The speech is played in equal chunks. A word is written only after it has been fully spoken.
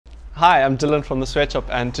Hi, I'm Dylan from the Sweatshop,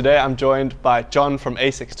 and today I'm joined by John from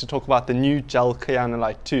ASICS to talk about the new GEL-KAYANO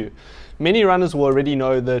Lite 2. Many runners will already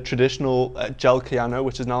know the traditional GEL-KAYANO,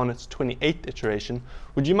 which is now on its 28th iteration.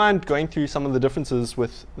 Would you mind going through some of the differences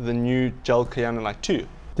with the new GEL-KAYANO Lite 2?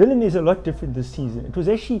 Dylan is a lot different this season. It was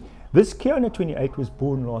actually, this Kayano 28 was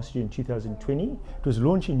born last year in 2020. It was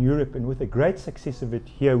launched in Europe, and with the great success of it,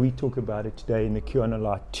 here we talk about it today in the KAYANO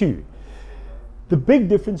Lite 2. The big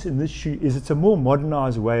difference in this shoe is it's a more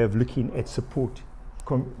modernized way of looking at support,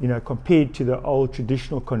 compared to the old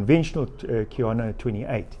traditional conventional KAYANO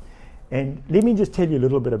 28. And let me just tell you a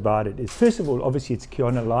little bit about it. First of all, obviously it's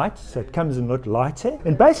KAYANO Lite, so it comes in a lot lighter.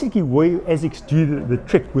 And basically where ASICS do the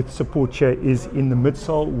trick with support here is in the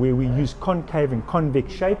midsole, where we use concave and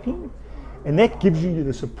convex shaping, and that gives you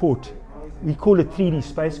the support. We call it 3D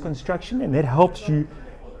space construction, and that helps you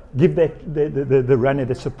give the runner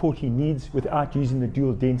the support he needs without using the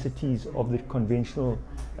dual densities of the conventional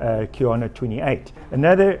KAYANO 28.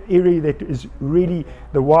 Another area that is really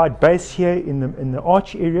the wide base here in the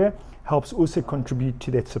arch area helps also contribute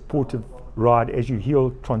to that supportive ride as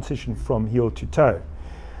you transition from heel to toe.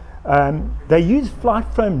 They use Flight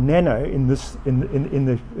Foam Nano in the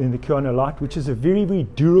KAYANO Lite, which is a very, very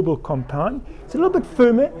durable compound. It's a little bit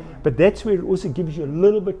firmer, but that's where it also gives you a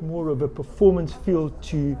little bit more of a performance feel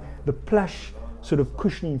to the plush sort of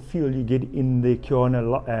cushioning feel you get in the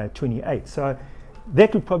KAYANO 28. So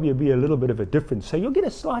that would probably be a little bit of a difference. So you'll get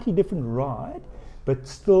a slightly different ride, but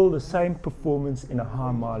still the same performance in a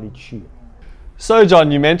high mileage shoe. So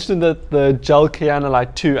John, you mentioned that the GEL-KAYANO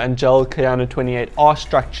Lite 2 and GEL-KAYANO 28 are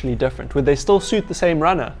structurally different. Would they still suit the same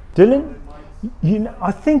runner? Dylan,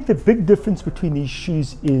 I think the big difference between these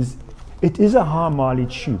shoes is it is a high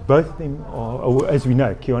mileage shoe. Both of them are, as we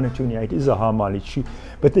know, KAYANO 28 is a high mileage shoe,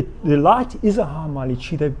 but the Lite is a high mileage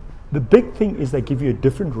shoe. The big thing is they give you a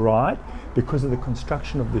different ride because of the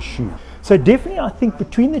construction of the shoe. So definitely I think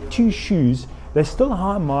between the two shoes, they're still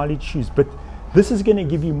high mileage shoes, but this is going to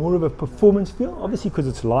give you more of a performance feel, obviously because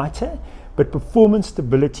it's lighter, but performance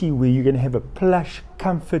stability where you're going to have a plush,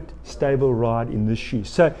 comfort, stable ride in this shoe.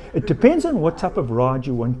 So it depends on what type of ride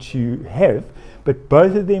you want to have, but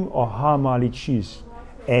both of them are high mileage shoes.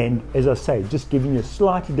 And as I say, just giving you a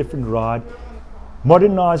slightly different ride,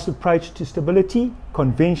 modernized approach to stability,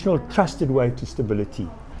 conventional, trusted way to stability.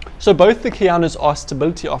 So both the Kayanos are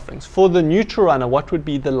stability offerings. For the neutral runner, what would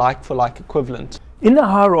be the like-for-like equivalent? In the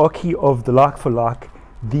hierarchy of the like-for-like,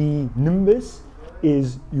 the Nimbus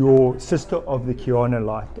is your sister of the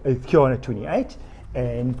KAYANO 28,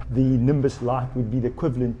 and the Nimbus Lite would be the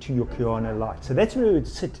equivalent to your KAYANO Lite. So that's where it would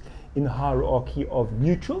sit in the hierarchy of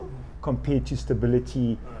neutral compared to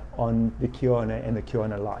stability on the KAYANO and the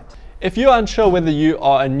KAYANO Lite. If you're unsure whether you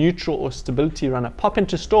are a neutral or stability runner, pop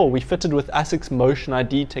into store. We fitted with ASICS Motion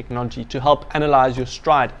ID technology to help analyze your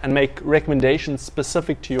stride and make recommendations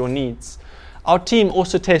specific to your needs. Our team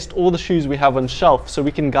also tests all the shoes we have on shelf, so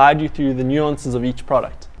we can guide you through the nuances of each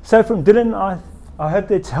product. So from Dylan, I hope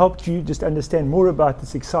that's helped you just understand more about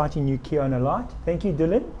this exciting new KAYANO Lite. Thank you,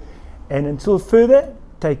 Dylan. And until further,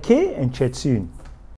 take care and chat soon.